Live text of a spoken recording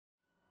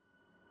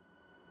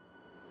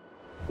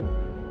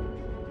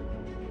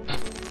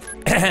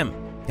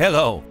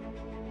Hello.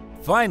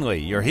 Finally,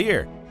 you're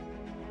here.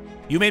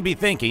 You may be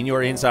thinking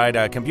you're inside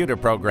a computer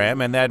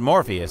program and that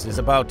Morpheus is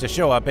about to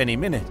show up any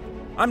minute.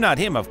 I'm not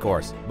him, of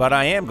course, but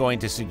I am going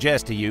to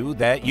suggest to you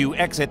that you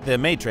exit the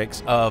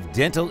matrix of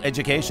dental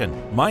education.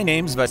 My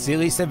name's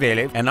Vasily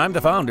Savelev, and I'm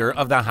the founder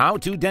of the How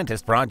to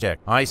Dentist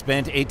Project. I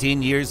spent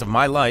 18 years of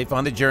my life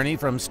on the journey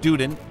from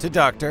student to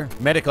doctor,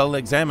 medical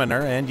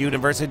examiner, and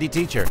university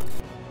teacher.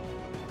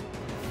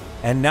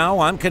 And now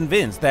I'm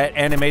convinced that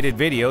animated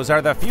videos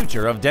are the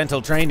future of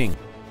dental training.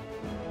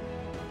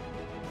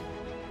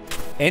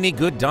 Any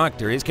good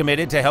doctor is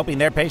committed to helping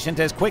their patient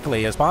as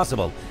quickly as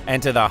possible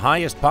and to the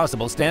highest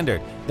possible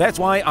standard. That's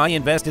why I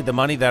invested the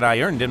money that I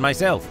earned in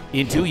myself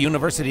in 2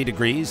 university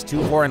degrees,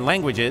 2 foreign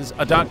languages,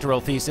 a doctoral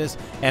thesis,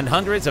 and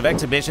hundreds of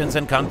exhibitions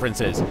and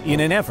conferences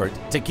in an effort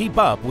to keep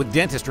up with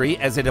dentistry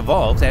as it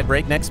evolves at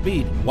breakneck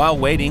speed. While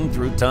wading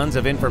through tons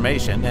of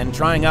information and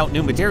trying out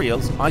new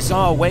materials, I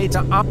saw a way to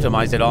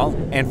optimize it all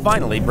and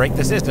finally break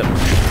the system.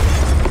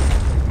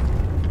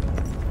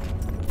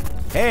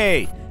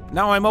 Hey,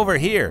 now I'm over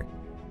here.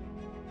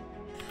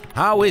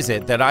 How is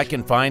it that I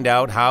can find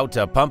out how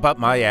to pump up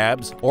my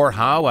abs or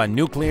how a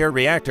nuclear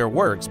reactor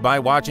works by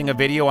watching a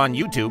video on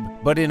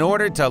YouTube, but in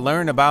order to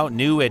learn about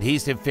new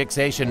adhesive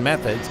fixation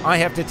methods, I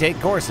have to take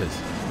courses?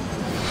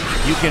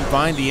 You can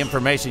find the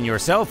information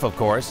yourself, of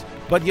course,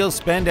 but you'll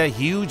spend a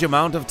huge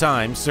amount of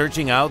time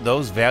searching out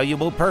those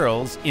valuable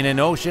pearls in an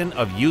ocean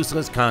of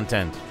useless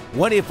content.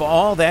 What if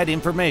all that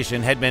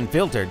information had been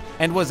filtered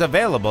and was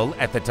available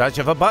at the touch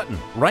of a button,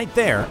 right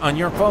there on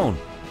your phone?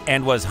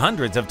 And was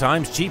hundreds of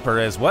times cheaper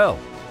as well.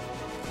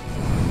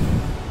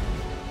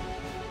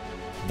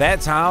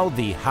 That's how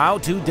the How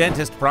to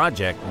Dentist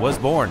Project was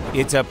born.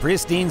 It's a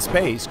pristine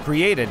space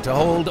created to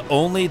hold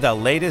only the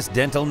latest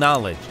dental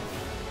knowledge.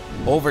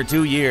 Over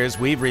 2 years,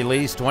 we've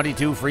released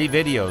 22 free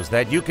videos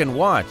that you can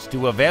watch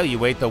to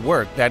evaluate the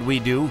work that we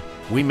do.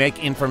 We make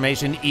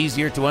information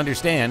easier to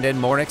understand and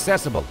more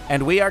accessible,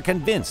 and we are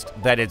convinced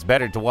that it's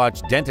better to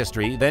watch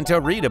dentistry than to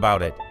read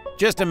about it.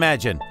 Just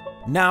imagine.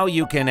 Now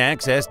you can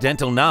access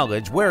dental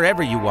knowledge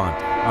wherever you want,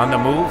 on the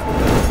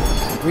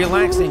move,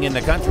 relaxing in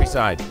the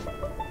countryside,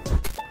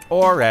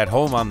 or at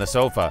home on the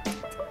sofa.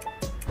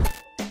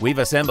 We've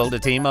assembled a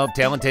team of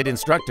talented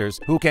instructors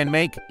who can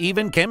make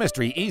even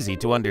chemistry easy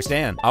to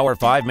understand. Our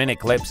 5-minute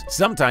clips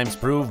sometimes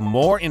prove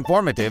more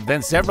informative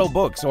than several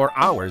books or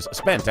hours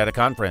spent at a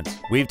conference.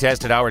 We've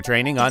tested our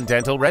training on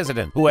dental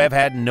residents who have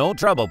had no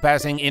trouble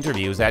passing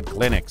interviews at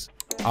clinics.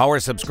 Our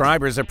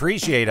subscribers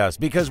appreciate us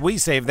because we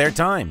save their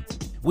time.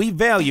 We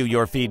value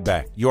your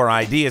feedback. Your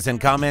ideas and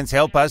comments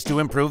help us to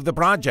improve the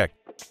project.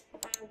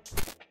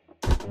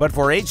 But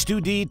for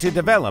H2D to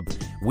develop,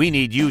 we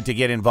need you to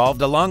get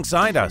involved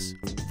alongside us.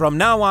 From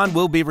now on,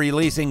 we'll be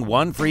releasing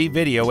 1 free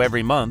video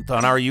every month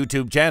on our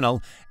YouTube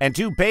channel and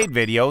 2 paid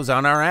videos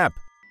on our app.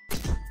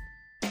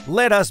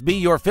 Let us be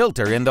your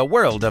filter in the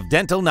world of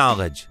dental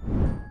knowledge.